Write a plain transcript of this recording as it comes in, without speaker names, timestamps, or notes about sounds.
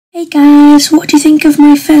Hey guys, what do you think of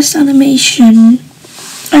my first animation?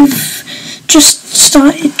 I've just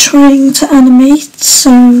started trying to animate,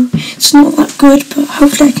 so it's not that good, but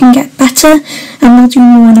hopefully I can get better and I'll do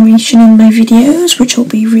more animation in my videos, which will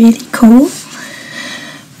be really cool.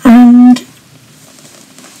 And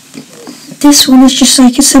this one is just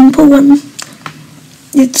like a simple one.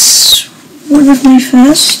 It's one of my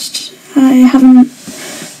first. I haven't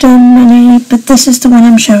done many, but this is the one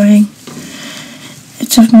I'm showing.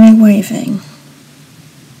 It's of me waving.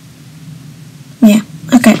 Yeah,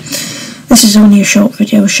 okay. This is only a short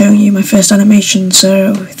video showing you my first animation,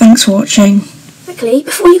 so thanks for watching. Quickly,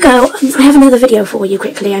 before you go, I have another video for you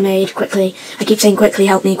quickly I made. Quickly. I keep saying quickly,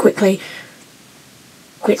 help me, quickly.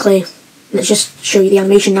 Quickly. Let's just show you the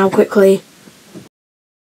animation now, quickly.